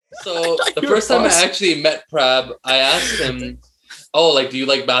So the first time I actually met Prab, I asked him, "Oh, like, do you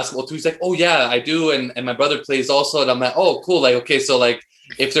like basketball too?" He's like, "Oh yeah, I do, and my brother plays also." And I'm like, "Oh, cool. Like, okay, so like,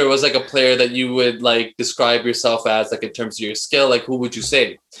 if there was like a player that you would like describe yourself as, like in terms of your skill, like who would you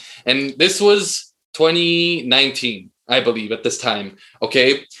say?" And this was 2019, I believe, at this time.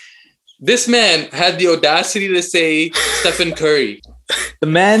 Okay, this man had the audacity to say Stephen Curry. The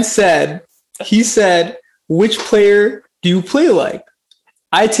man said, "Which player do you play like?"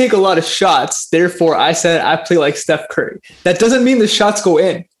 I take a lot of shots, therefore I said I play like Steph Curry. That doesn't mean the shots go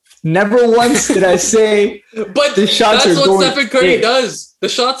in. Never once did I say but the shots that's are going what Stephen Curry in. does. The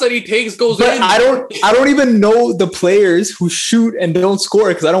shots that he takes goes but in. I don't even know the players who shoot and don't score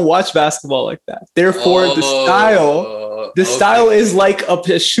because I don't watch basketball like that. Therefore, the style is like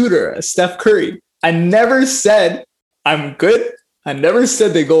a shooter, a Steph Curry. I never said I'm good. I never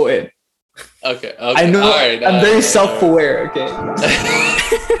said they go in. Okay. I know. Right, I'm very self-aware. Okay. All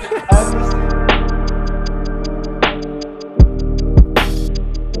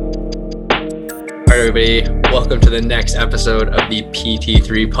right, everybody. Welcome to the next episode of the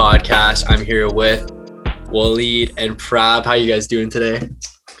PT3 podcast. I'm here with Waleed and Prab. How you guys doing today?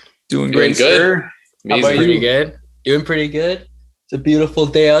 Doing great, good. Sir. How about you? Good. Doing pretty good. It's a beautiful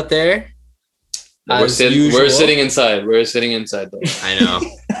day out there. We're sitting inside. We're sitting inside though. I know.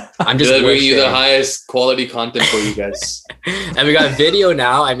 I'm just bringing you the highest quality content for you guys. And we got video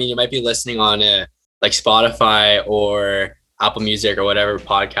now. I mean, you might be listening on like Spotify or Apple Music or whatever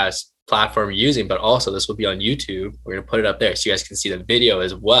podcast platform you're using, but also this will be on YouTube. We're gonna put it up there so you guys can see the video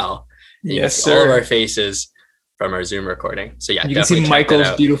as well. And yes, sir. All of our faces from our Zoom recording. So yeah, you can see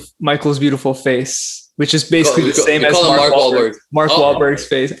Michael's beautiful face, which is basically the same as Mark Wahlberg. Mark Wahlberg's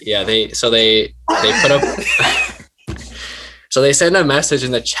face. Yeah, they put up. So they send a message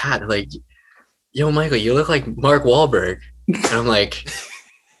in the chat like, "Yo, Michael, you look like Mark Wahlberg," and I'm like,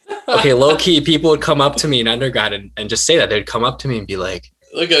 okay, low key, people would come up to me in undergrad and just say that. They'd come up to me and be like,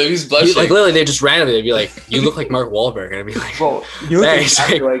 "Look at him, he's blushing." Like literally, they just randomly they'd be like, "You look like Mark Wahlberg," and I'd be like, "Well, you look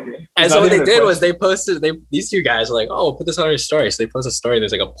exactly like it." And so what they did was they posted. These two guys were like, "Oh, put this on your story." So they posted a story.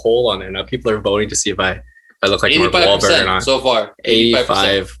 There's like a poll on there now. People are voting to see if I look like Mark Wahlberg or not. So far,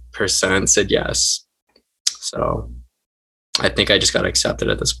 85% said yes. So I think I just got accepted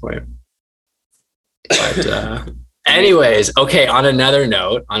at this point. But anyways, okay, on another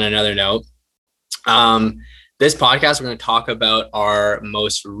note, this podcast, we're going to talk about our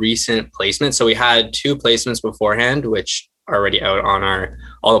most recent placement. So we had 2 placements beforehand, which are already out on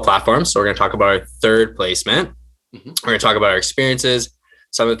all the platforms. So we're going to talk about our third placement. Mm-hmm. We're going to talk about our experiences,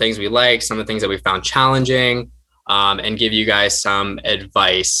 some of the things we like, some of the things that we found challenging, and give you guys some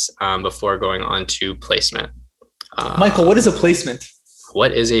advice before going on to placement. Michael, what is a placement?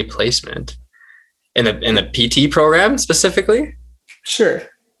 What is a placement? In the PT program specifically? Sure.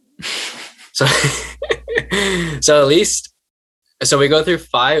 So we go through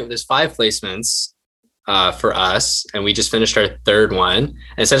there's 5 placements for us, and we just finished our third one.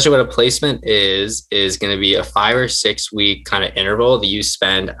 And essentially what a placement is going to be a 5 or 6 week kind of interval that you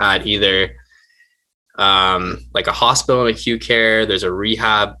spend at either like a hospital and acute care. There's a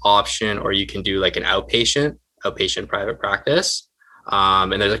rehab option, or you can do like an outpatient private practice.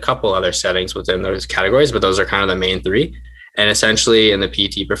 And there's a couple other settings within those categories, but those are kind of the main 3. And essentially in the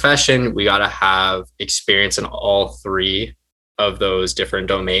PT profession, we got to have experience in all 3 of those different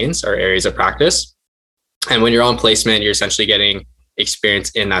domains or areas of practice. And when you're on placement, you're essentially getting experience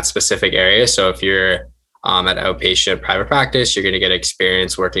in that specific area. So if you're at outpatient private practice, you're going to get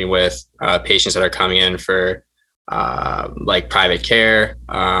experience working with patients that are coming in for like private care,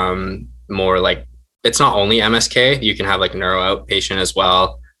 more like, it's not only MSK. You can have like neuro outpatient as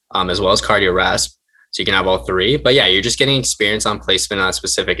well as cardio resp. So you can have all 3. But yeah, you're just getting experience on placement in that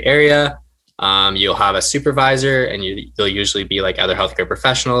specific area. You'll have a supervisor, and you'll usually be like other healthcare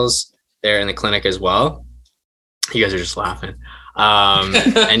professionals there in the clinic as well. You guys are just laughing.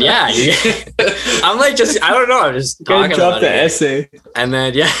 And yeah, I'm like, I don't know. I'm just talking about the essay. And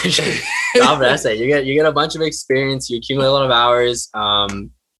then yeah, drop the essay. You get a bunch of experience. You accumulate a lot of hours.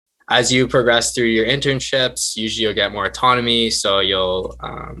 As you progress through your internships, usually you'll get more autonomy. So you'll,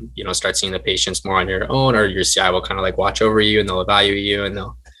 start seeing the patients more on your own, or your CI will kind of like watch over you, and they'll evaluate you, and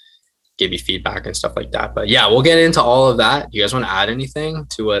they'll give you feedback and stuff like that. But yeah, we'll get into all of that. You guys want to add anything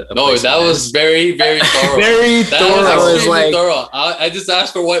to what? No, that was very, very thorough. Very thorough. That was like thorough. I just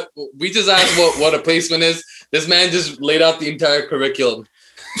asked for what a placement is. This man just laid out the entire curriculum.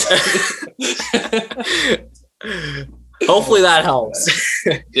 Hopefully that helps.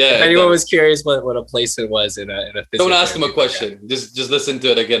 Yeah. If anyone was curious what a placement was in a don't ask him a question. Just listen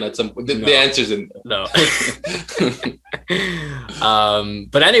to it again at some point. The answer's in no.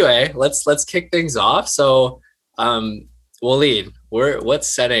 But anyway, let's kick things off. So, Waleed, what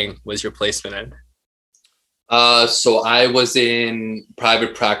setting was your placement in? So I was in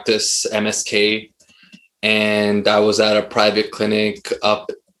private practice, MSK, and I was at a private clinic up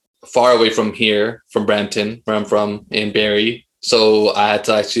far away from here, from Brampton, where I'm from, in Barrie. So I had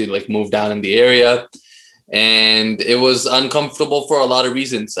to actually like move down in the area, and it was uncomfortable for a lot of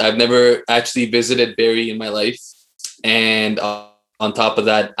reasons. I've never actually visited Barrie in my life, and on top of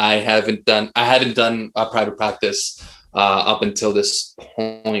that, I hadn't done a private practice up until this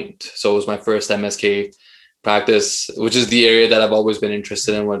point. So it was my first MSK practice, which is the area that I've always been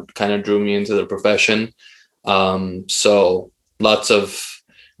interested in, what kind of drew me into the profession. So lots of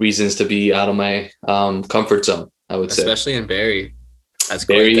reasons to be out of my comfort zone, I would say. Especially in Barrie. That's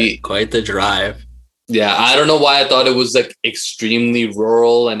quite the drive. Yeah, I don't know why I thought it was like extremely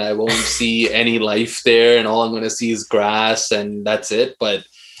rural and I won't see any life there and all I'm going to see is grass and that's it. But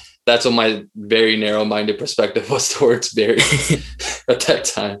that's what my very narrow-minded perspective was towards Barrie at that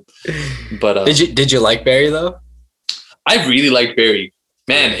time. But did you like Barrie though? I really liked Barrie.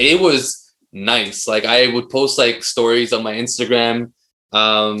 Man, it was nice. Like I would post like stories on my Instagram,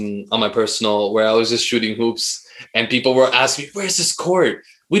 on my personal, where I was just shooting hoops and people were asking me, where's this court?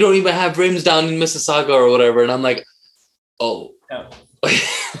 We don't even have rims down in Mississauga or whatever. And I'm like, oh.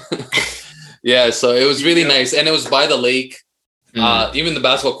 Yeah, so it was really nice. And it was by the lake. Even the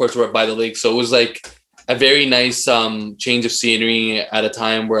basketball courts were by the lake. So it was like a very nice change of scenery at a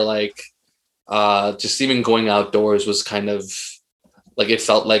time where like just even going outdoors was kind of like, it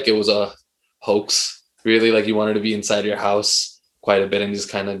felt like it was a hoax, really. Like you wanted to be inside your house quite a bit and just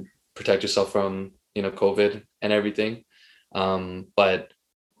kind of protect yourself from, COVID and everything. But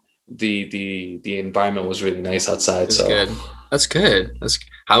the environment was really nice outside. That's good.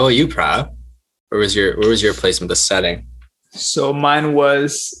 How about you, Prab? Where was your placement, the setting? So mine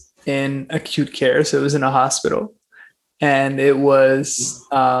was in acute care. So it was in a hospital and it was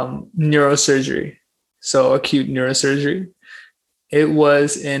neurosurgery. So acute neurosurgery. It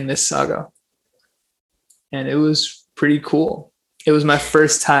was in Mississauga and it was pretty cool. It was my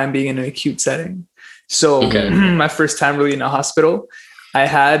first time being in an acute setting. So my first time really in a hospital. I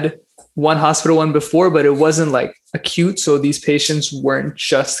had one hospital one before, but it wasn't like acute. So these patients weren't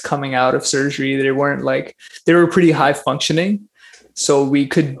just coming out of surgery. They were pretty high functioning. So we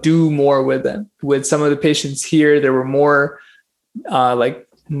could do more with them. With some of the patients here, there were more like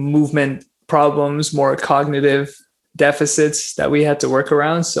movement problems, more cognitive deficits that we had to work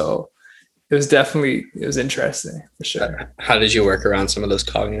around. So it was interesting for sure. How did you work around some of those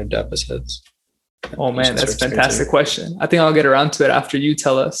cognitive deficits? Oh man, that's a fantastic question. I think I'll get around to it after you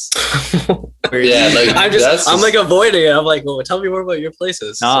tell us. I'm like avoiding it. I'm like, well, tell me more about your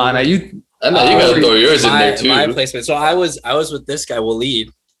places. You gotta throw yours in there too. My placement. So I was with this guy, Waleed.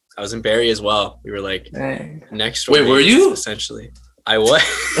 I was in Barrie as well. We were like next door. Wait, were you? Essentially, I was.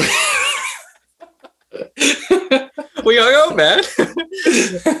 We hung out, man.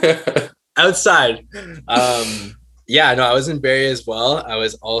 Outside. Yeah, no, I was in Barrie as well. I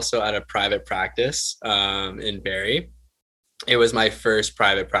was also at a private practice in Barrie. It was my first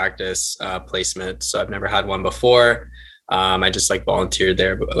private practice placement. So I've never had one before. I just like volunteered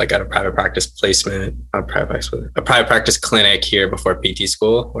there, but like at a private practice placement, a private practice clinic here before PT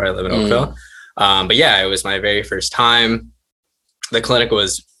school where I live in Oakville. But yeah, it was my very first time. The clinic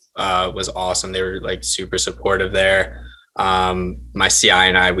was awesome. They were like super supportive there. My CI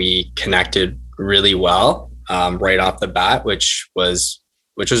and I, we connected really well. Right off the bat, which was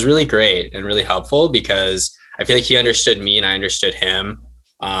really great and really helpful because I feel like he understood me and I understood him.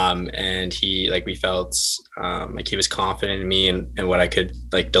 And we felt like he was confident in me and what I could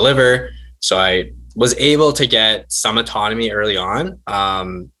like deliver. So I was able to get some autonomy early on.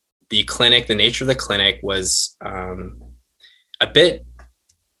 The nature of the clinic was a bit,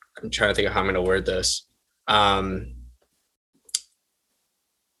 I'm trying to think of how I'm going to word this.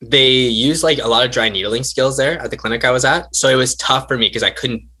 They use like a lot of dry needling skills there at the clinic I was at. So it was tough for me because I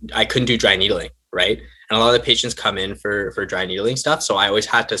couldn't do dry needling, right? And a lot of the patients come in for dry needling stuff. So I always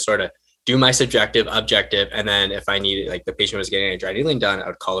had to sort of do my subjective, objective. And then if I needed, like the patient was getting a dry needling done, I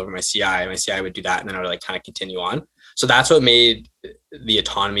would call over my CI. My CI would do that. And then I would like kind of continue on. So that's what made the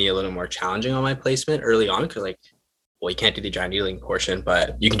autonomy a little more challenging on my placement early on. Cause like, well, you can't do the dry needling portion,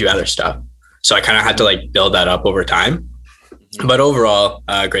 but you can do other stuff. So I kind of had to like build that up over time. But overall,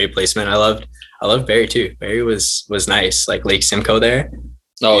 great placement. I loved Barrie too. Barrie was nice, like Lake Simcoe there.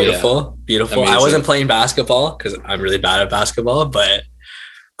 Oh, Beautiful. Amazing. I wasn't playing basketball because I'm really bad at basketball, but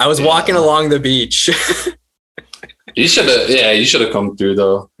I was walking along the beach. You should have come through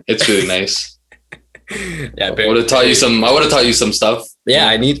though. It's really nice. Yeah, I would have taught you some stuff. Yeah,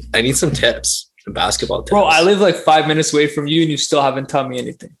 I need some tips, some basketball tips. Bro, I live like 5 minutes away from you and you still haven't taught me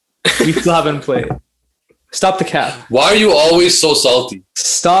anything. We still haven't played. Stop the cap. Why are you always so salty?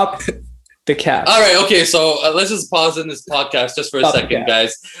 Stop the cap. All right, okay, so let's just pause in this podcast just for a second,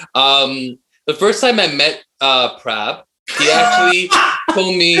 guys. The first time I met Prab, he actually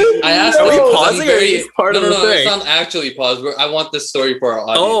told me. I asked him. Pausing or is part of the thing? It's not actually paused. I want this story for our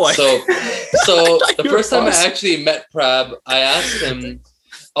audience. So the first time I actually met Prab, I asked him,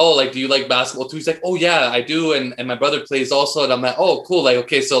 "Oh, like, do you like basketball too?" He's like, "Oh yeah, I do, and my brother plays also." And I'm like, "Oh, cool. Like,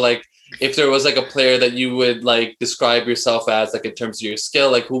 okay, so like, if there was like a player that you would like describe yourself as, like in terms of your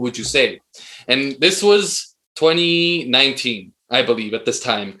skill, like who would you say?" And this was 2019, I believe, at this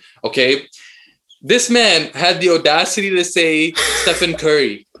time. Okay. This man had the audacity to say Stephen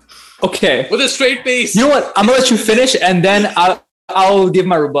Curry. Okay. With a straight face. You know what? I'm gonna let you finish and then I'll give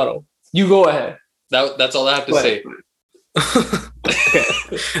my rebuttal. You go ahead. That's all I have to say. Okay.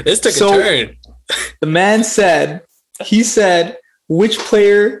 This took a turn. The man said, which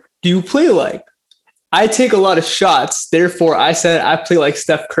player do you play like? I take a lot of shots, therefore I said I play like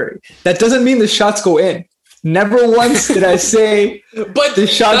Steph Curry. That doesn't mean the shots go in. Never once did I say but the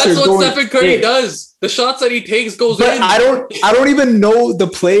shots that's are going what Stephen Curry in. does. The shots that he takes goes but in. I don't even know the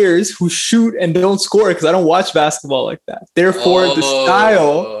players who shoot and don't score because I don't watch basketball like that. Therefore, the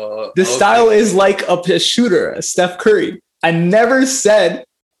style is like a shooter, a Steph Curry. I never said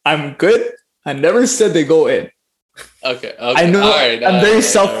I'm good. I never said they go in. Okay. I know. I'm very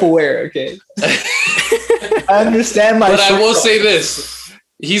self-aware. Okay. I understand my. But I will say this.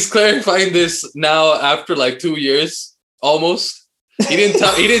 He's clarifying this now after like 2 years, almost. He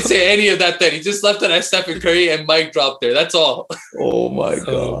didn't say any of that then. He just left it at Stephen Curry and mic dropped there. That's all. Oh my god.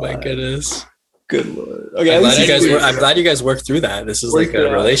 Oh my goodness. Good lord. Okay, I'm glad you guys worked through that. This is like a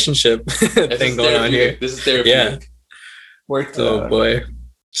relationship thing going on here. This is therapy. Yeah. Oh boy.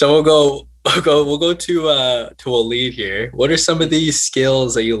 So we'll go to Waleed here. What are some of these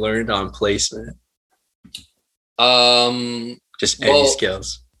skills that you learned on placement? Just any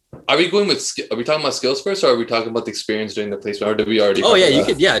skills. Are we going with? Are we talking about skills first, or are we talking about the experience during the placement, or did we already? Oh yeah, you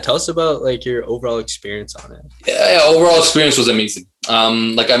could. Yeah, tell us about like your overall experience on it. Yeah, overall experience was amazing.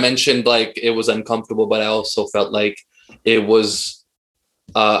 Like I mentioned, like it was uncomfortable, but I also felt like it was.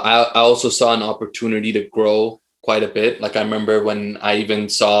 I also saw an opportunity to grow quite a bit. Like I remember when I even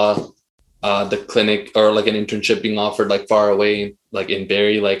saw the clinic or like an internship being offered like far away, like in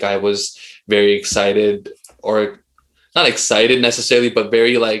Barrie. Like I was very excited, or not excited necessarily, but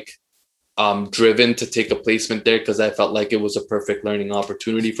very like driven to take a placement there because I felt like it was a perfect learning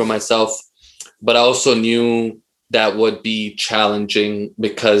opportunity for myself. But I also knew that would be challenging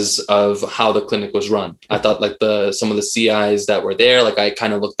because of how the clinic was run. I thought like some of the CIs that were there, like I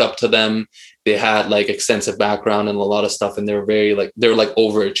kind of looked up to them. They had like extensive background and a lot of stuff, and they were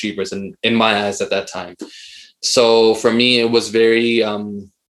overachievers in my eyes at that time. So for me, it was very,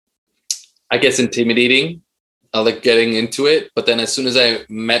 I guess, intimidating. Like getting into it, but then as soon as I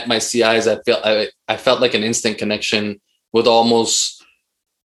met my CIs, I felt like an instant connection with with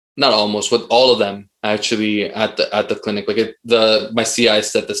all of them actually at the clinic. Like my CI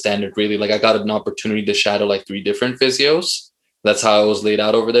set the standard really. Like I got an opportunity to shadow like 3 different physios. That's how it was laid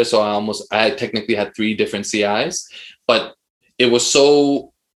out over there. So I technically had 3 different CIs, but it was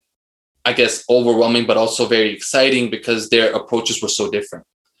so, I guess, overwhelming, but also very exciting because their approaches were so different.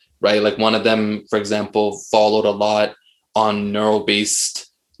 Right? Like one of them, for example, followed a lot on neural-based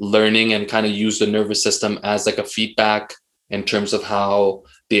learning and kind of used the nervous system as like a feedback in terms of how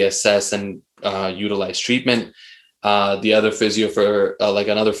they assess and utilize treatment. The other physio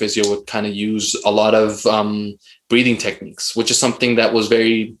another physio would kind of use a lot of breathing techniques, which is something that was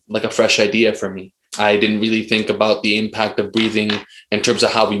very like a fresh idea for me. I didn't really think about the impact of breathing in terms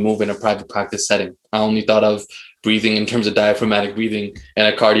of how we move in a private practice setting. I only thought of breathing in terms of diaphragmatic breathing in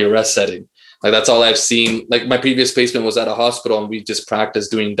a cardio rest setting. Like that's all I've seen. Like my previous placement was at a hospital and we just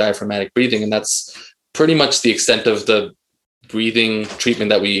practiced doing diaphragmatic breathing. And that's pretty much the extent of the breathing treatment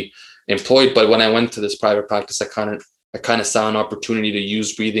that we employed. But when I went to this private practice, I kind of saw an opportunity to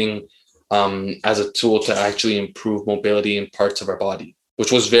use breathing as a tool to actually improve mobility in parts of our body,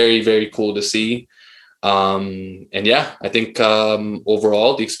 which was very, very cool to see. And yeah, I think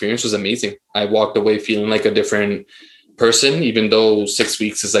overall the experience was amazing. I walked away feeling like a different person, even though 6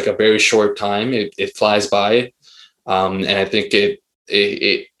 weeks is like a very short time. It flies by. And I think it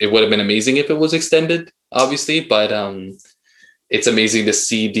would have been amazing if it was extended, obviously, but it's amazing to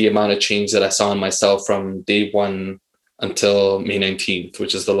see the amount of change that I saw in myself from day 1 until May 19th,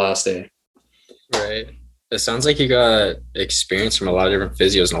 which is the last day. Right. It sounds like you got experience from a lot of different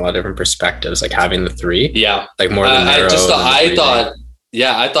physios and a lot of different perspectives, like having the 3. Yeah. Like more than neuro.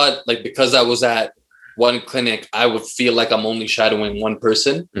 I thought like, because I was at one clinic, I would feel like I'm only shadowing one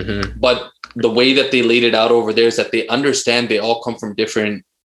person. Mm-hmm. But the way that they laid it out over there is that they understand they all come from different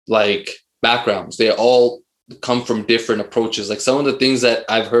like backgrounds. They all come from different approaches. Like some of the things that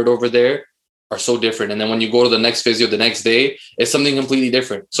I've heard over there are so different. And then when you go to the next physio the next day, it's something completely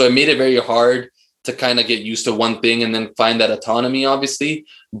different. So it made it very hard to kind of get used to one thing and then find that autonomy, obviously.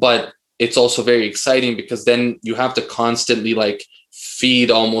 But it's also very exciting because then you have to constantly like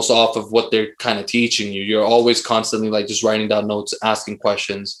feed almost off of what they're kind of teaching you. You're always constantly like just writing down notes, asking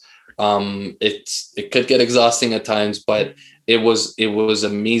questions. It could get exhausting at times, but it was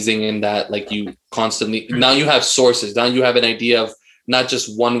amazing in that like you constantly, now you have sources, now you have an idea of not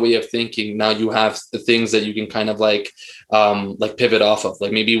just one way of thinking. Now you have the things that you can kind of like pivot off of.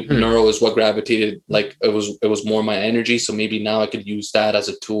 Like maybe neuro is what gravitated, like it was more my energy. So maybe now I could use that as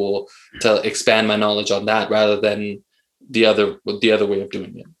a tool to expand my knowledge on that rather than the other way of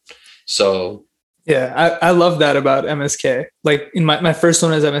doing it. So yeah, I love that about MSK. Like in my first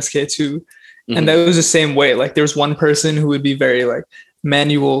one is MSK too. And that was the same way. Like there was one person who would be very like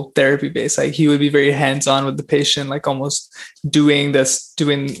manual therapy based. Like he would be very hands-on with the patient, like almost doing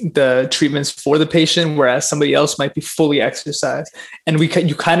the treatments for the patient, whereas somebody else might be fully exercise. And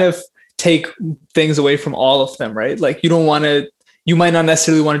you kind of take things away from all of them, right? Like you might not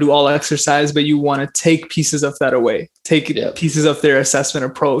necessarily want to do all exercise, but you want to take pieces of that away, pieces of their assessment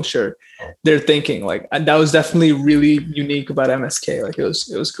approach or their thinking. Like that was definitely really unique about MSK. Like it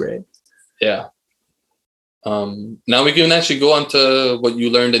was great. Yeah. Now we can actually go on to what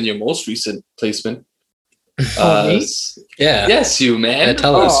you learned in your most recent placement. Me? Yeah. Yes, you, man. Yeah,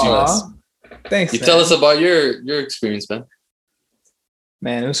 tell us. Thanks. Tell us about your experience, man.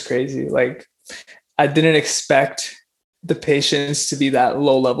 Man, it was crazy. Like I didn't expect the patients to be that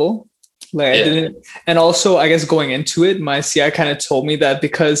low level. Like I didn't, and also I guess going into it, my CI kind of told me that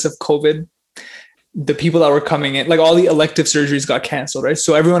because of COVID, the people that were coming in, like all the elective surgeries got canceled, right?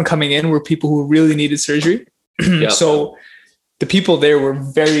 So everyone coming in were people who really needed surgery. Yep. So the people there were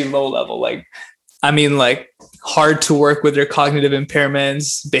very low level. Like, I mean, like hard to work with their cognitive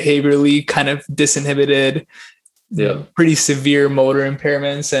impairments, behaviorally kind of disinhibited, pretty severe motor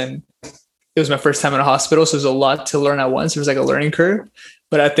impairments. And it was my first time in a hospital. So there's a lot to learn at once. There was like a learning curve.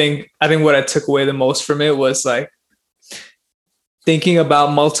 But I think what I took away the most from it was like thinking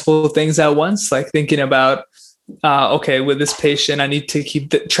about multiple things at once, like thinking about, okay, with this patient, I need to keep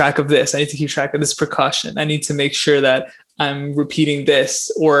track of this. I need to keep track of this precaution. I need to make sure that I'm repeating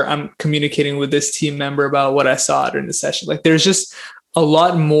this or I'm communicating with this team member about what I saw during the session. Like there's just a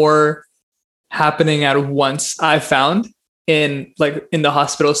lot more happening at once I found in the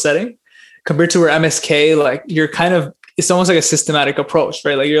hospital setting compared to where MSK, like it's almost like a systematic approach,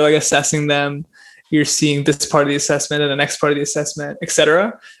 right? Like you're like assessing them, you're seeing this part of the assessment and the next part of the assessment,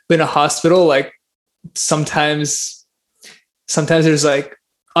 etc. But in a hospital, like sometimes there's like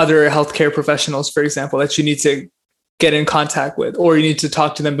other healthcare professionals, for example, that you need to get in contact with, or you need to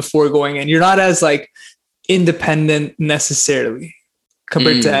talk to them before going in. You're not as like independent necessarily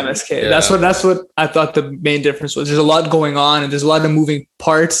compared to MSK. Yeah. That's what I thought the main difference was. There's a lot going on and there's a lot of moving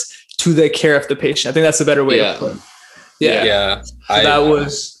parts to the care of the patient. I think that's a better way to put it. Yeah. So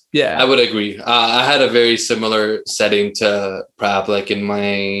I would agree. I had a very similar setting to Prab. Like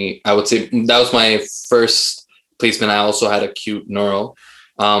I would say that was my first placement. I also had acute neuro.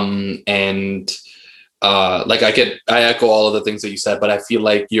 I echo all of the things that you said, but I feel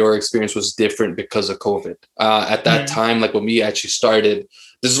like your experience was different because of COVID. At that time, like when we actually started,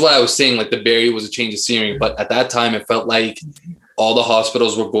 this is what I was saying, like the barrier was a change of scenery. But at that time, it felt like all the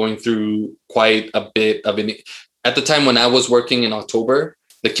hospitals were going through quite a bit of at the time when I was working in October,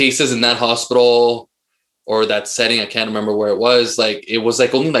 the cases in that hospital or that setting, I can't remember where it was. Like it was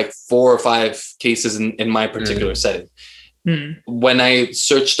like only like 4 or 5 cases in my particular setting. When I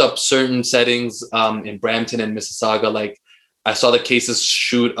searched up certain settings in Brampton and Mississauga, like I saw the cases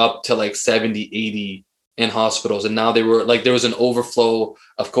shoot up to like 70, 80 in hospitals. And now there was an overflow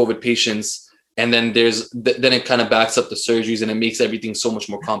of COVID patients. And then then it kind of backs up the surgeries and it makes everything so much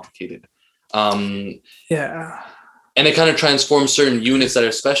more complicated. And it kind of transforms certain units that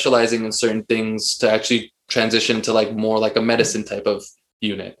are specializing in certain things to actually transition to like more like a medicine type of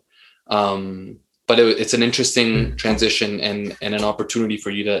unit. But it's an interesting transition and an opportunity for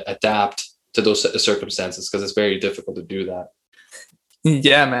you to adapt to those circumstances because it's very difficult to do that.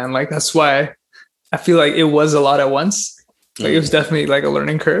 Yeah, man. Like that's why I feel like it was a lot at once. Like it was definitely like a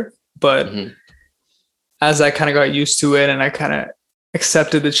learning curve, but as I kind of got used to it and I kind of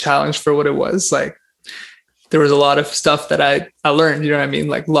accepted the challenge for what it was, like there was a lot of stuff that I learned, you know what I mean?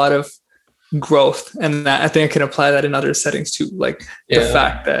 Like a lot of growth. And that, I think I can apply that in other settings too. Like the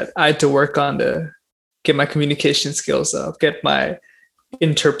fact that I had to work on to get my communication skills up, get my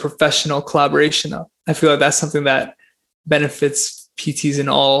interprofessional collaboration up. I feel like that's something that benefits PTs in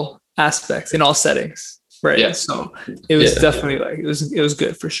all aspects, in all settings. Right. Yeah. So it was definitely like, it was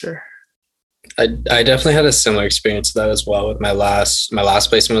good for sure. I definitely had a similar experience to that as well with my last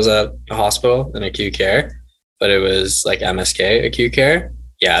placement was at a hospital in acute care, but it was like MSK acute care.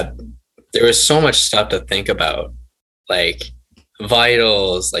 Yeah. There was so much stuff to think about, like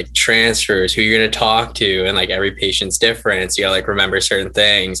vitals, like transfers, who you're going to talk to, and like every patient's different. So you gotta like remember certain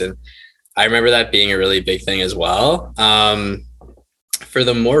things. And I remember that being a really big thing as well. For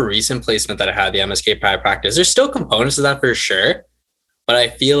the more recent placement that I had, the MSK private practice, there's still components of that for sure. But I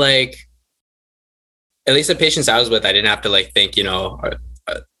feel like at least the patients I was with, I didn't have to like think, you know,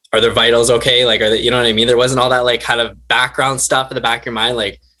 are their vitals okay? Like, are they, you know what I mean? There wasn't all that like kind of background stuff in the back of your mind.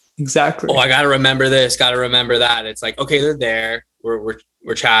 Like, exactly. Oh, I got to remember this, got to remember that. It's like, okay, they're there.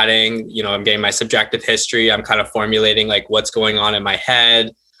 We're chatting, you know, I'm getting my subjective history. I'm kind of formulating like what's going on in my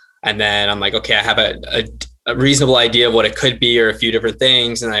head. And then I'm like, okay, I have a reasonable idea of what it could be or a few different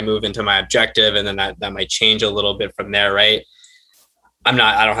things. And I move into my objective, and then that might change a little bit from there. Right. I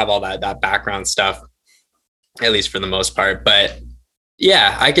don't have all that background stuff, at least for the most part, but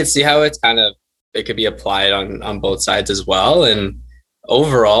yeah, I could see how it could be applied on both sides as well. And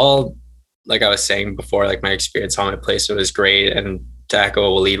overall, like I was saying before, like my experience on my placement was great. And to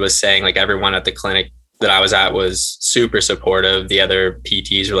echo what Waleed was saying, like everyone at the clinic that I was at was super supportive. The other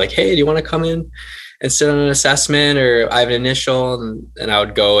PTs were like, hey, do you want to come in and sit on an assessment, or I have an initial? And I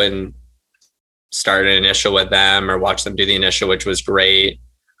would go and start an initial with them or watch them do the initial, which was great.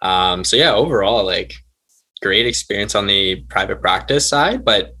 So yeah, overall, like great experience on the private practice side.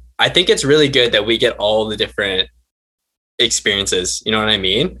 But I think it's really good that we get all the different experiences, you know what I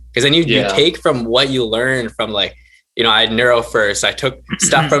mean? Because then you take from what you learn from, like, you know, I had neuro first. I took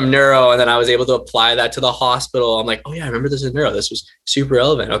stuff from neuro, and then I was able to apply that to the hospital. I'm like, oh yeah, I remember this in neuro. This was super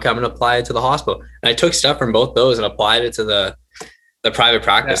relevant. Okay, I'm going to apply it to the hospital. And I took stuff from both those and applied it to the private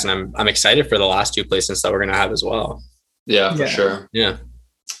practice. Yeah. And I'm excited for the last two placements that we're going to have as well. Yeah, for sure. Yeah.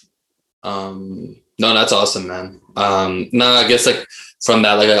 No, that's awesome, man. No, I guess like from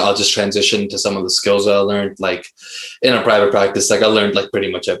that, like I'll just transition to some of the skills that I learned, like in a private practice. Like I learned like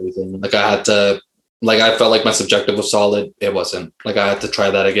pretty much everything. Like I had to, like I felt like my subjective was solid. It wasn't. Like I had to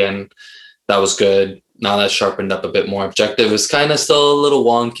try that again. That was good. Now that's sharpened up a bit more. Objective is kind of still a little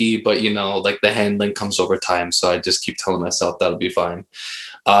wonky, but you know, like the handling comes over time. So I just keep telling myself that'll be fine.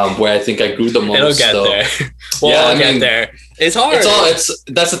 Where I think I grew the most. It'll get there. We'll get there. It's hard.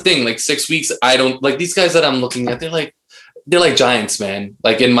 That's the thing. Like 6 weeks, I don't like these guys that I'm looking at. They're like giants, man.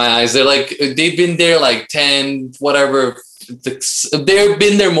 Like in my eyes, they've been there like 10, whatever. They've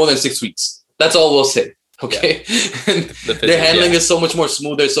been there more than 6 weeks. That's all we'll say. Okay. Yeah. Their handling is so much more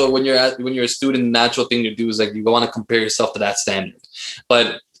smoother. So when you're a student, the natural thing to do is like you want to compare yourself to that standard.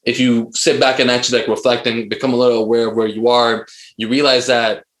 But if you sit back and actually like reflect and become a little aware of where you are, you realize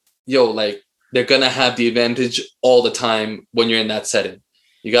that, like they're going to have the advantage all the time when you're in that setting.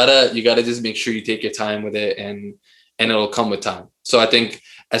 You gotta just make sure you take your time with it, and it'll come with time. So I think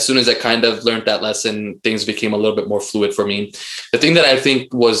as soon as I kind of learned that lesson, things became a little bit more fluid for me. The thing that I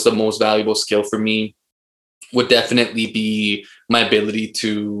think was the most valuable skill for me would definitely be my ability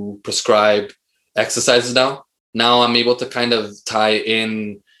to prescribe exercises now. Now I'm able to kind of tie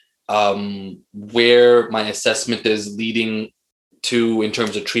in where my assessment is leading to in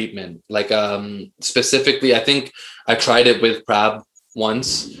terms of treatment. Like specifically, I think I tried it with Prab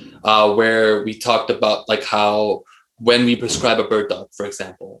once, where we talked about like how when we prescribe a bird dog, for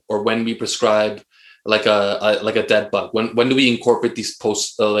example, or when we prescribe like a dead bug, when do we incorporate these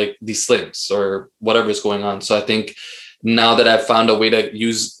like these slims or whatever is going on? So I think now that I've found a way to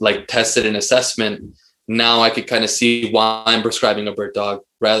use like tested an assessment, now I could kind of see why I'm prescribing a bird dog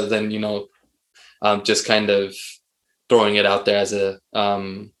rather than, just kind of throwing it out there as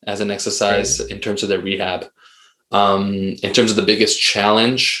an exercise in terms of the rehab. In terms of the biggest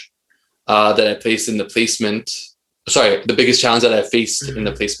challenge that I faced in the placement, the biggest challenge that I faced in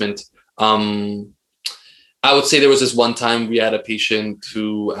the placement, I would say there was this one time we had a patient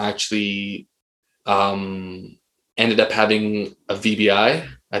who actually ended up having a VBI.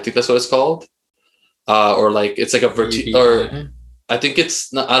 I think that's what it's called. Or like, it's like a or I think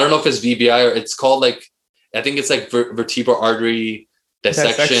it's not, I don't know if it's VBI or it's called like, I think it's like vertebral artery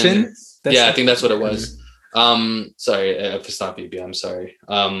dissection. Yeah, I think that's what it was. Sorry if it's not BB, I'm sorry.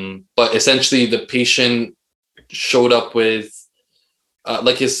 But essentially the patient showed up with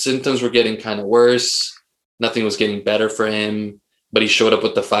like his symptoms were getting kind of worse. Nothing was getting better for him, but he showed up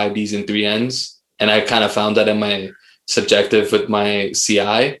with the 5Ds and 3Ns. And I kind of found that in my subjective with my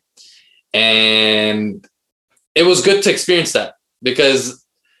CI. And it was good to experience that because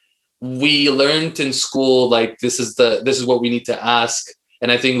we learned in school, like this is what we need to ask.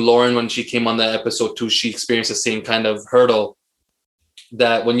 And I think Lauren, when she came on that episode too, she experienced the same kind of hurdle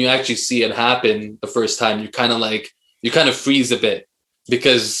that when you actually see it happen the first time, you kind of freeze a bit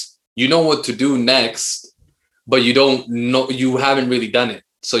because you know what to do next, but you don't know, you haven't really done it.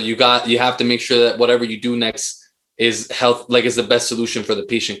 So you have to make sure that whatever you do next is is the best solution for the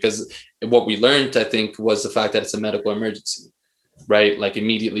patient. Because what we learned, I think, was the fact that it's a medical emergency, right? Like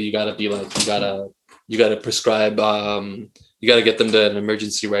immediately you gotta be like, you gotta prescribe, you got to get them to an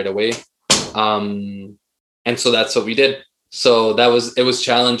emergency right away. And so that's what we did. So it was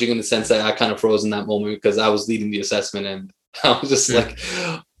challenging in the sense that I kind of froze in that moment because I was leading the assessment and I was just like,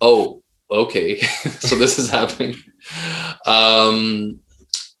 oh, okay. So this is happening. Prab,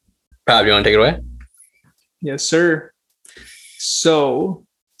 you want to take it away? Yes, sir. So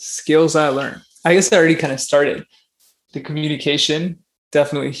skills I learned. I guess I already kind of started. The communication,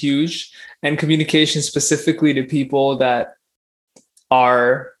 definitely huge. And communication specifically to people that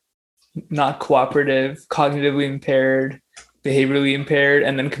are not cooperative, cognitively impaired, behaviorally impaired,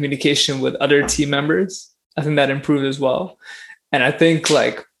 and then communication with other team members. I think that improved as well. And I think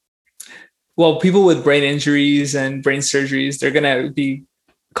people with brain injuries and brain surgeries, they're going to be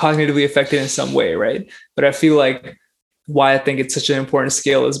cognitively affected in some way, right? But I feel like why I think it's such an important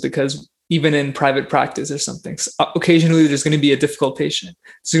skill is because even in private practice or something, occasionally there's going to be a difficult patient.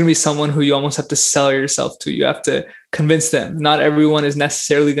 There's going to be someone who you almost have to sell yourself to. You have to convince them. Not everyone is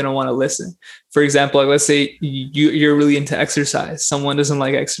necessarily going to want to listen. For example, like let's say you're really into exercise. Someone doesn't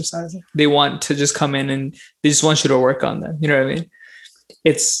like exercising. They want to just come in and they just want you to work on them. You know what I mean?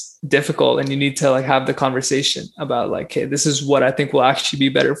 It's difficult and you need to like have the conversation about like, hey, this is what I think will actually be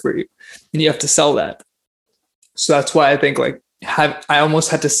better for you. And you have to sell that. So that's why I think I almost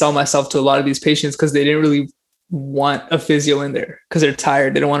had to sell myself to a lot of these patients because they didn't really want a physio in there because they're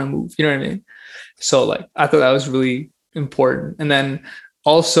tired. They don't want to move. You know what I mean? So I thought that was really important. And then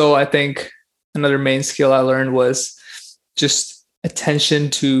also I think another main skill I learned was just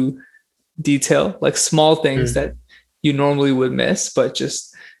attention to detail, like small things that you normally would miss, but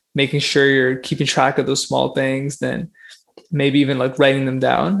just making sure you're keeping track of those small things, then maybe even like writing them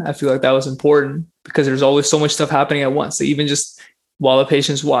down. I feel like that was important because there's always so much stuff happening at once. So even just while the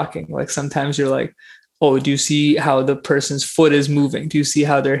patient's walking, like sometimes you're like, oh, do you see how the person's foot is moving? Do you see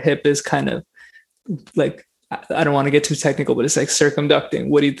how their hip is kind of like, I don't want to get too technical, but it's like circumducting.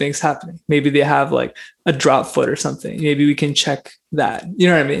 What do you think's happening? Maybe they have like a drop foot or something. Maybe we can check that. You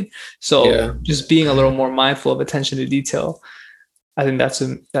know what I mean? So just being a little more mindful of attention to detail. I think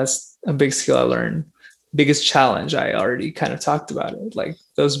that's a big skill I learned. Biggest challenge, I already kind of talked about it. Like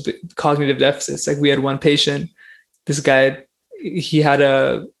those cognitive deficits. Like we had one patient, this guy, he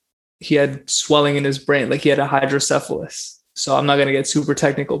had swelling in his brain. Like he had a hydrocephalus. So I'm not going to get super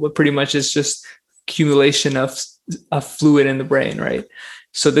technical, but pretty much it's just accumulation of fluid in the brain, right?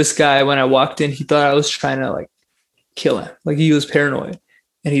 So this guy, when I walked in, he thought I was trying to like kill him. Like he was paranoid,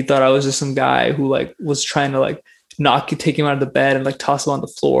 and he thought I was just some guy who like was trying to like take him out of the bed and like toss him on the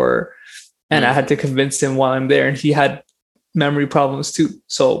floor. And I had to convince him while I'm there, and he had memory problems too.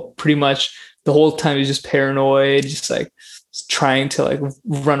 So pretty much the whole time he's just paranoid, just like trying to like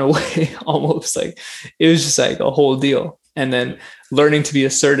run away almost. Like it was just like a whole deal. And then learning to be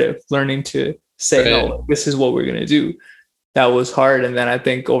assertive, learning to say, no, this is what we're going to do. That was hard. And then I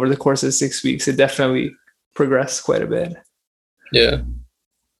think over the course of 6 weeks, it definitely progressed quite a bit. Yeah.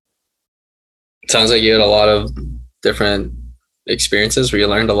 Sounds like you had a lot of different experiences where you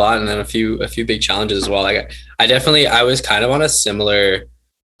learned a lot, and then a few big challenges as well. Like I was kind of on a similar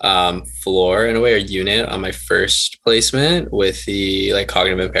floor in a way, or unit on my first placement with the like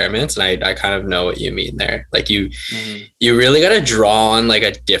cognitive impairments, and I kind of know what you mean there. Like you really got to draw on like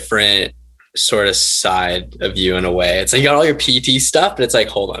a different sort of side of you in a way. It's like you got all your PT stuff, but it's like,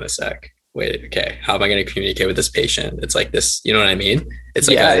 hold on a sec, wait, okay, how am I going to communicate with this patient? It's like this, you know what I mean? It's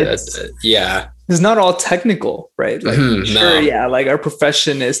like it's not all technical, right? Like like our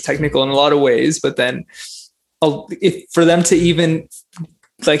profession is technical in a lot of ways, but then if for them to even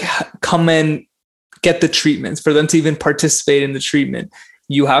like come and get the treatments, for them to even participate in the treatment,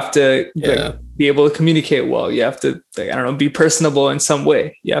 you have to be able to communicate well. You have to, like, I don't know, be personable in some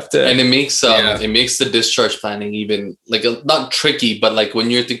way. You have to, and it makes the discharge planning even like not tricky, but like when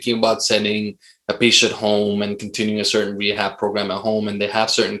you're thinking about sending a patient home and continuing a certain rehab program at home, and they have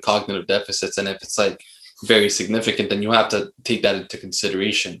certain cognitive deficits, and if it's like very significant, then you have to take that into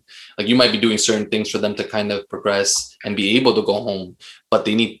consideration. Like you might be doing certain things for them to kind of progress and be able to go home, but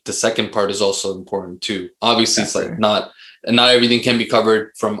they need, the second part is also important too. Obviously, it's like not everything can be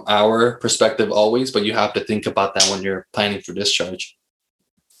covered from our perspective always, but you have to think about that when you're planning for discharge.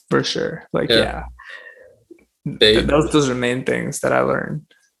 For sure. Like, those are the main things that I learned.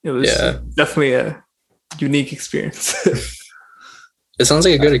 It was definitely a unique experience. It sounds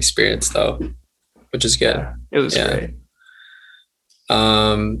like a good experience though, which is good. Yeah, it was great.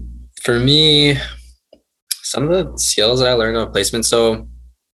 For me, some of the skills that I learned on placement. So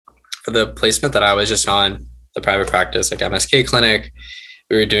for the placement that I was just on, the private practice, like MSK clinic,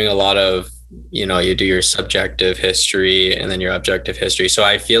 we were doing a lot of, you know, you do your subjective history and then your objective history. So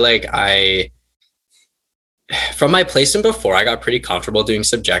I feel like from my placement before, I got pretty comfortable doing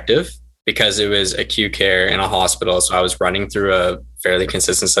subjective because it was acute care in a hospital. So I was running through a fairly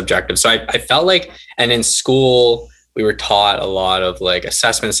consistent subjective. So I felt like, and in school, we were taught a lot of like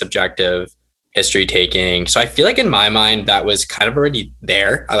assessment, subjective, history taking. So I feel like in my mind, that was kind of already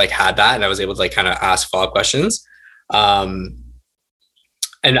there. I like had that and I was able to like kind of ask follow-up questions. And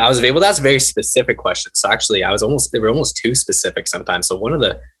I was able to ask very specific questions. So actually they were almost too specific sometimes. So one of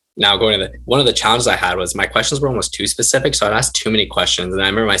the challenges I had was my questions were almost too specific. So I'd ask too many questions. And I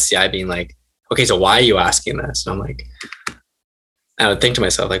remember my CI being like, okay, so why are you asking this? And I'm like, I would think to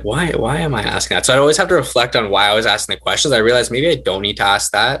myself, like, why am I asking that? So I'd always have to reflect on why I was asking the questions. I realized maybe I don't need to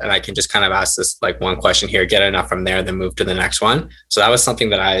ask that. And I can just kind of ask this like one question here, get enough from there, then move to the next one. So that was something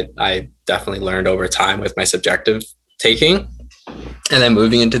that I definitely learned over time with my subjective taking. And then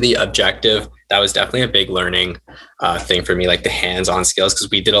moving into the objective, that was definitely a big learning thing for me, like the hands-on skills, because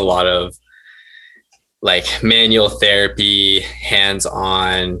we did a lot of like manual therapy,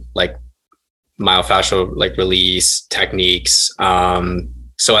 hands-on, like myofascial like release techniques.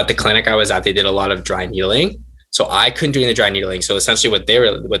 So at the clinic I was at, they did a lot of dry needling. So I couldn't do any dry needling. So essentially what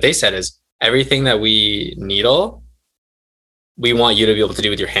they said is everything that we needle, we want you to be able to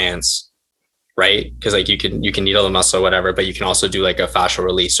do with your hands, right? Because like you can needle the muscle or whatever, but you can also do like a fascial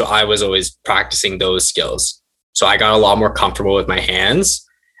release. So I was always practicing those skills. So I got a lot more comfortable with my hands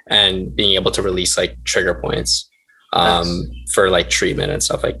and being able to release like trigger points for like treatment and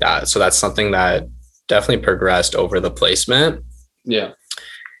stuff like that. So that's something that definitely progressed over the placement. Yeah.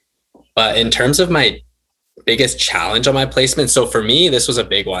 But in terms of my biggest challenge on my placement, so for me, this was a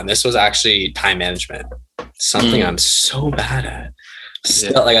big one. This was actually time management, something I'm so bad at.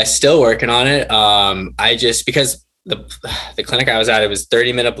 Like I still working on it. I just, because the clinic I was at, it was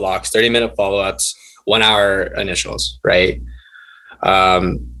 30-minute blocks, 30-minute follow-ups, 1 hour initials, right?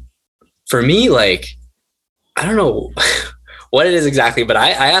 For me, like, I don't know what it is exactly, but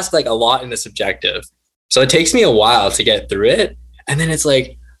I ask like a lot in the subjective. So it takes me a while to get through it. And then it's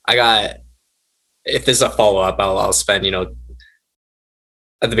like, if there's a follow-up, I'll spend, you know,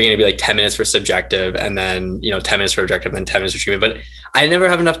 at the beginning, it'd be like 10 minutes for subjective and then, you know, 10 minutes for objective and 10 minutes for treatment. But I never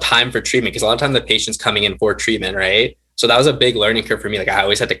have enough time for treatment because a lot of time the patient's coming in for treatment, right? So that was a big learning curve for me. Like I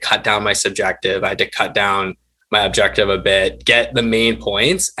always had to cut down my subjective. I had to cut down my objective a bit, get the main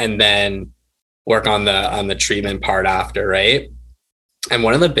points, and then work on the treatment part after, right? And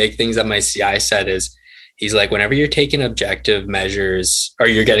one of the big things that my CI said is, he's like, whenever you're taking objective measures or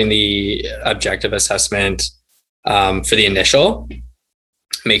you're getting the objective assessment for the initial,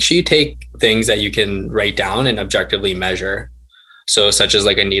 make sure you take things that you can write down and objectively measure. So such as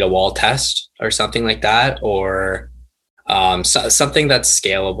like a needle wall test or something like that, or something that's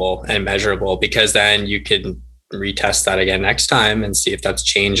scalable and measurable, because then you can retest that again next time and see if that's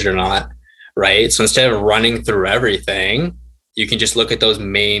changed or not. Right. So instead of running through everything, you can just look at those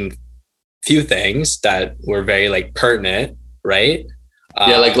main few things that were very like pertinent. Right.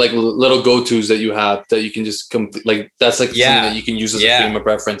 Yeah, like little go-tos that you have that you can just complete. Like that's like something that you can use as a frame of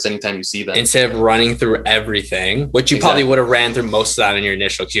reference anytime you see that. Instead of running through everything, which you probably would have ran through most of that in your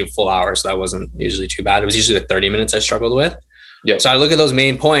initial, because you have full hour, so that wasn't usually too bad. It was usually the 30 minutes I struggled with. Yeah. So I look at those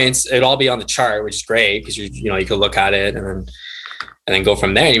main points. It'd all be on the chart, which is great because you could look at it and then go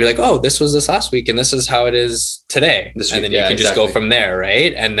from there. And you'd be like, oh, this was this last week and this is how it is today. And then you can just go from there,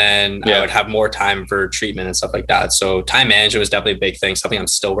 right? And then I would have more time for treatment and stuff like that. So time management was definitely a big thing, something I'm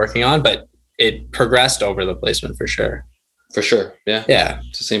still working on, but it progressed over the placement for sure. For sure. Yeah. Yeah.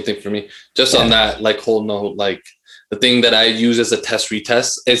 It's the same thing for me. Just on that like whole note, like the thing that I use as a test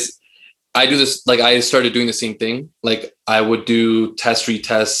retest is I do this, like I started doing the same thing. Like I would do test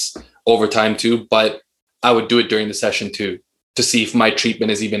retests over time too, but I would do it during the session too. to see if my treatment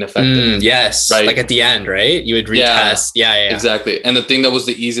is even effective. Yes. Right. Like at the end, right? You would retest. Yeah. Exactly. And the thing that was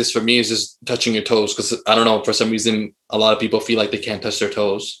the easiest for me is just touching your toes. Because I don't know, for some reason, a lot of people feel like they can't touch their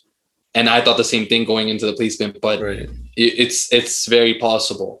toes. And I thought the same thing going into the placement, but it's very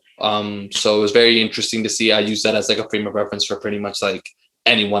possible. So it was very interesting to see. I use that as like a frame of reference for pretty much like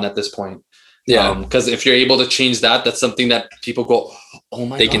anyone at this point. Yeah. Because if you're able to change that, that's something that people go, oh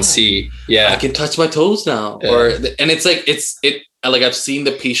my God. They can see. Yeah. I can touch my toes now. Yeah. And it's like, like I've seen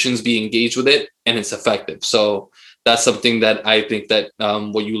the patients be engaged with it and it's effective. So that's something that I think that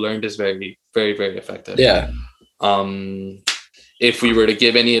what you learned is very, very, very effective. Yeah. If we were to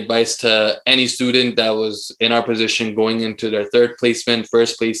give any advice to any student that was in our position going into their third placement,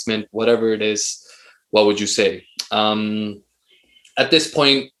 first placement, whatever it is, what would you say? At this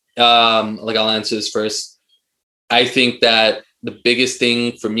point, like I'll answer this first. I think that the biggest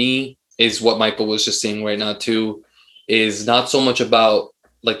thing for me is what Michael was just saying right now too, is not so much about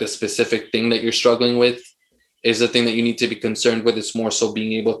like the specific thing that you're struggling with is the thing that you need to be concerned with. It's more so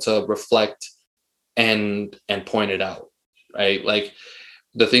being able to reflect and point it out, right? Like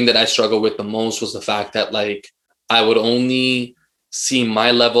the thing that I struggled with the most was the fact that like I would only see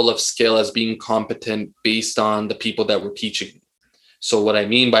my level of skill as being competent based on the people that were teaching. So what I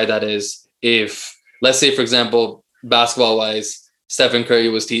mean by that is if, let's say, for example, basketball wise, Stephen Curry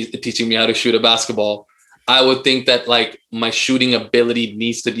was teaching me how to shoot a basketball, I would think that like my shooting ability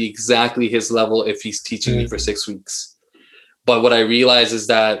needs to be exactly his level if he's teaching me for 6 weeks. But what I realize is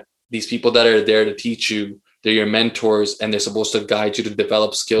that these people that are there to teach you, they're your mentors and they're supposed to guide you to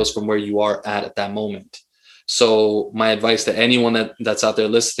develop skills from where you are at that moment. So my advice to anyone that's out there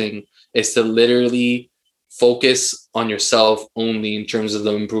listening is to literally focus on yourself only in terms of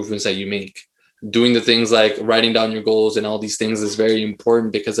the improvements that you make. Doing the things like writing down your goals and all these things is very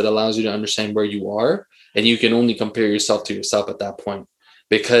important because it allows you to understand where you are and you can only compare yourself to yourself at that point.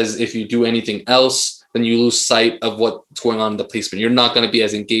 Because if you do anything else, then you lose sight of what's going on in the placement. You're not going to be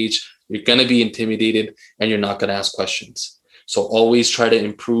as engaged. You're going to be intimidated and you're not going to ask questions. So always try to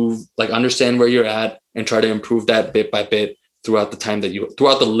improve, like understand where you're at and try to improve that bit by bit throughout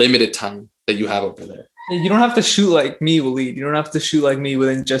the limited time that you have over there. You don't have to shoot like me, Waleed. You don't have to shoot like me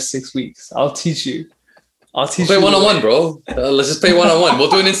within just 6 weeks. I'll teach you. We'll play one-on-one, bro. Let's just play one-on-one. We'll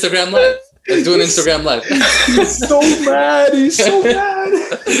do an Instagram live. Let's do an Instagram live. He's so mad. He's so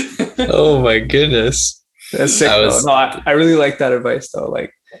mad. Oh my goodness. That's sick. I really like that advice though.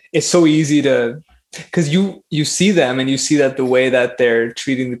 Like it's so easy to, because you see them and you see that the way that they're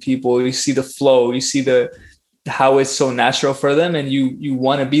treating the people, you see the flow, you see how it's so natural for them and you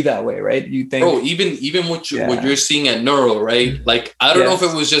want to be that way, right? You think, bro, even what you're seeing at neuro, right? Like I don't know if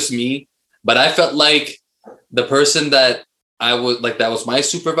it was just me, but I felt like the person that I was like, that was my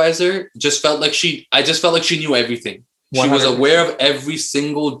supervisor, just felt like she knew everything. 100%. She was aware of every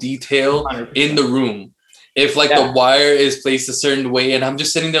single detail 100%. In the room. If like the wire is placed a certain way and I'm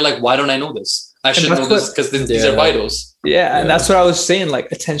just sitting there like, why don't I know this? I should know this because these are vitals. Yeah. And that's what I was saying,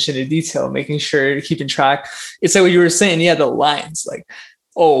 like attention to detail, making sure you're keeping track. It's like what you were saying. Yeah. The lines like,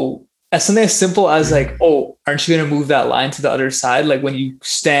 as something as simple as like, aren't you going to move that line to the other side? Like when you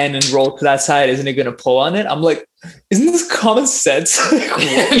stand and roll to that side, isn't it going to pull on it? I'm like, isn't this common sense?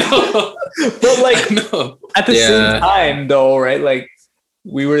 No. But like at the same time though, right? Like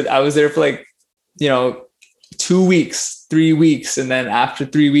I was there for like, 2 weeks, 3 weeks. And then after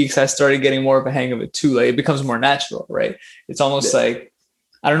 3 weeks, I started getting more of a hang of it too. Like it becomes more natural, right? It's almost like,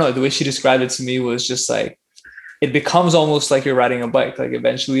 I don't know, the way she described it to me was just like, it becomes almost like you're riding a bike. Like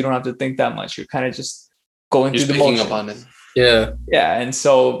eventually you don't have to think that much. You're kind of just going through the motion. Up on it. Yeah. Yeah. And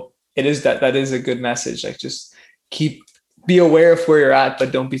so it is that is a good message. Like just be aware of where you're at,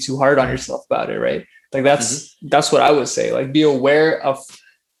 but don't be too hard on yourself about it. Right. Like that's what I would say. Like be aware of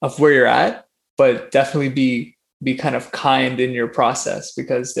where you're at, but definitely be kind of kind in your process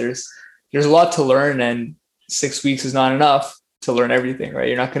because there's a lot to learn and 6 weeks is not enough to learn everything, right?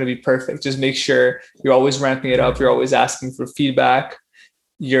 You're not going to be perfect. Just make sure you're always ramping it up. You're always asking for feedback.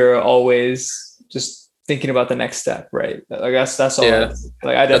 You're always just thinking about the next step, right? I guess that's all. Yeah.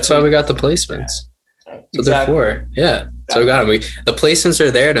 That's why we got the placements. So exactly. Therefore, so we got them. The placements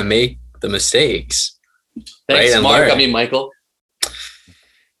are there to make the mistakes. Thanks, right? Mark. I mean, Michael.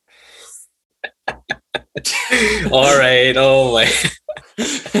 All right. Oh my.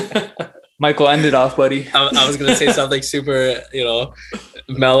 Michael, end it off, buddy. I was gonna say something super,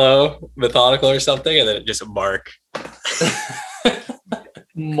 mellow, methodical or something, and then just Mark.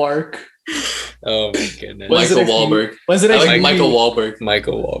 Mark. Oh my goodness. Michael Wahlberg. When's the next movie? Michael Wahlberg.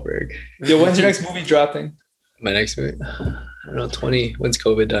 Michael Wahlberg. Yo, when's your next movie dropping? My next movie? I don't know. When's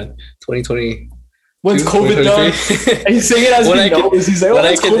COVID done? 2020. When's COVID done? And he's saying it as he knows. He's like,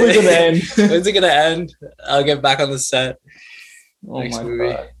 when's COVID gonna end? When's it gonna end? I'll get back on the set. Oh my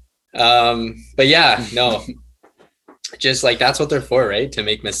God. But yeah, no. Just like that's what they're for, right? To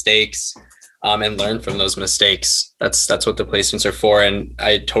make mistakes and learn from those mistakes. That's what the placements are for. And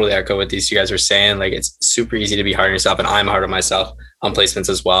I totally echo what these two guys are saying. Like it's super easy to be hard on yourself, and I'm hard on myself on placements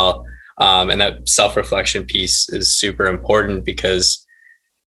as well. And that self-reflection piece is super important because,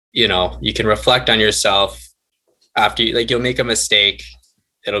 you know, you can reflect on yourself after you'll make a mistake.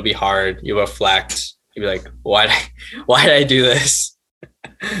 It'll be hard. You reflect. You'll be like, why did I do this?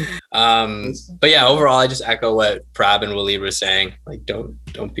 But yeah, overall, I just echo what Prab and Waleed were saying. Like,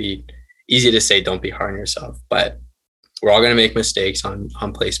 don't be easy to say, don't be hard on yourself, but we're all going to make mistakes on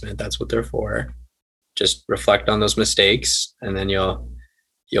placement. That's what they're for. Just reflect on those mistakes, and then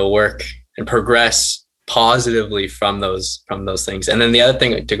you'll work and progress positively from those things. And then the other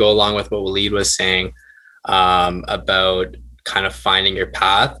thing to go along with what Waleed was saying about kind of finding your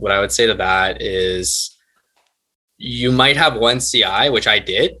path, what I would say to that is you might have one CI, which I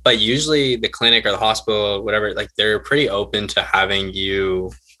did, but usually the clinic or the hospital, whatever, like they're pretty open to having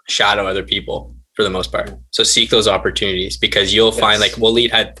you shadow other people for the most part. So seek those opportunities, because you'll find like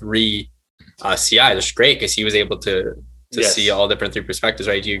Waleed had 3 CI. That's great because he was able to see all different 3 perspectives,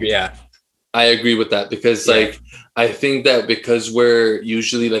 right? Do you agree? Yeah. I agree with that because like I think that because we're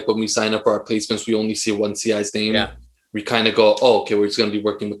usually like when we sign up for our placements, we only see one CI's name. Yeah. We kind of go, oh, okay, we're just going to be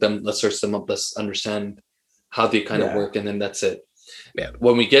working with them. Let's search them up. Let's understand how they kind of work. And then that's it. Yeah.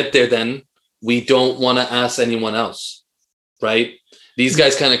 When we get there, then we don't want to ask anyone else, right? These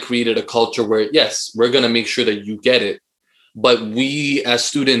guys kind of created a culture where, yes, we're going to make sure that you get it. But we as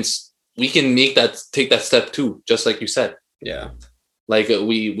students, we can take that step too, just like you said. Yeah. Like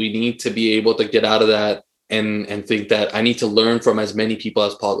we need to be able to get out of that and think that I need to learn from as many people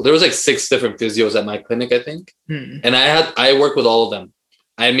as possible. There was like 6 different physios at my clinic, I think. And I worked with all of them.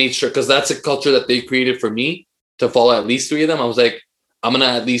 I made sure, because that's a culture that they created for me to follow at least 3 of them. I was like, I'm going to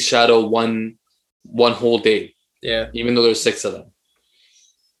at least shadow one whole day. Yeah. Even though there's 6 of them.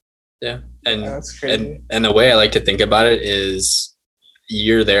 Yeah. And the way I like to think about it is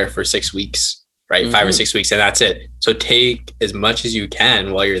you're there for 6 weeks. Right. 5 or 6 weeks, and that's it. So take as much as you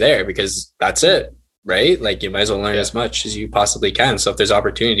can while you're there, because that's it. Right. Like you might as well learn as much as you possibly can. So if there's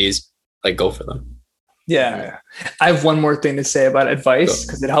opportunities, like go for them. Yeah. I have one more thing to say about advice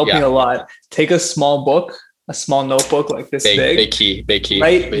because it helped me a lot. Take a small book, a small notebook like this big key.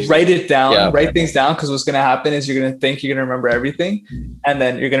 Write it down, write things down. Because what's going to happen is you're going to think you're going to remember everything, and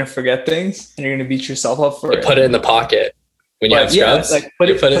then you're going to forget things, and you're going to beat yourself up for it. Put it in the pocket. When you have scrubs, like put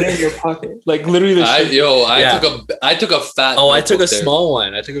it in your pocket. Like literally, I took a fat. Oh, I took a small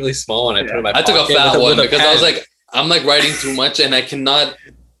one. I took a really small one. I put it in my pocket. I took a fat one because I was like, I'm like writing too much, and I cannot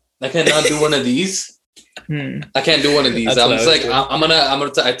do one of these. I can't do one of these. I'm just like,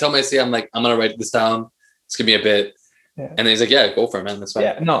 I tell my CA, I'm like, I'm gonna write this down. It's gonna be a bit. Yeah. And then he's like, yeah, go for it, man. That's fine.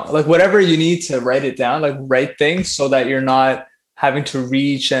 Yeah, no, like whatever you need to write it down, like write things so that you're not having to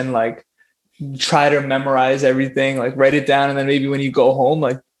reach and like try to memorize everything. Like write it down, and then maybe when you go home,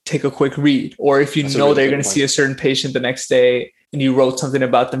 like take a quick read. Or if you know they're going to see a certain patient the next day and you wrote something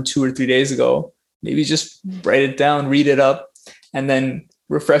about them 2 or 3 days ago, maybe just write it down, read it up, and then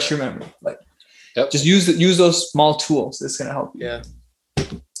refresh your memory. Like just use those small tools. It's going to help you. Yeah.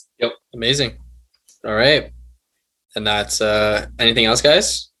 Yep. Amazing. All right. And that's anything else,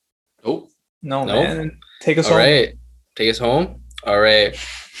 guys? No, man. Take us home. All right. Take us home. All right.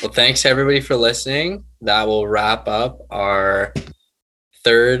 Well, thanks everybody for listening. That will wrap up our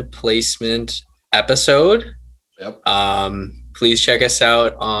 3rd placement episode. Yep. Please check us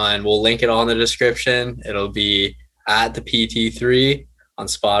out we'll link it all in the description. It'll be at the PT3 on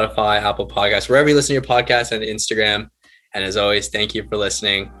Spotify, Apple Podcasts, wherever you listen to your podcast, and Instagram. And as always, thank you for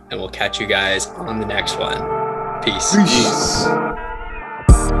listening, and we'll catch you guys on the next one. Peace.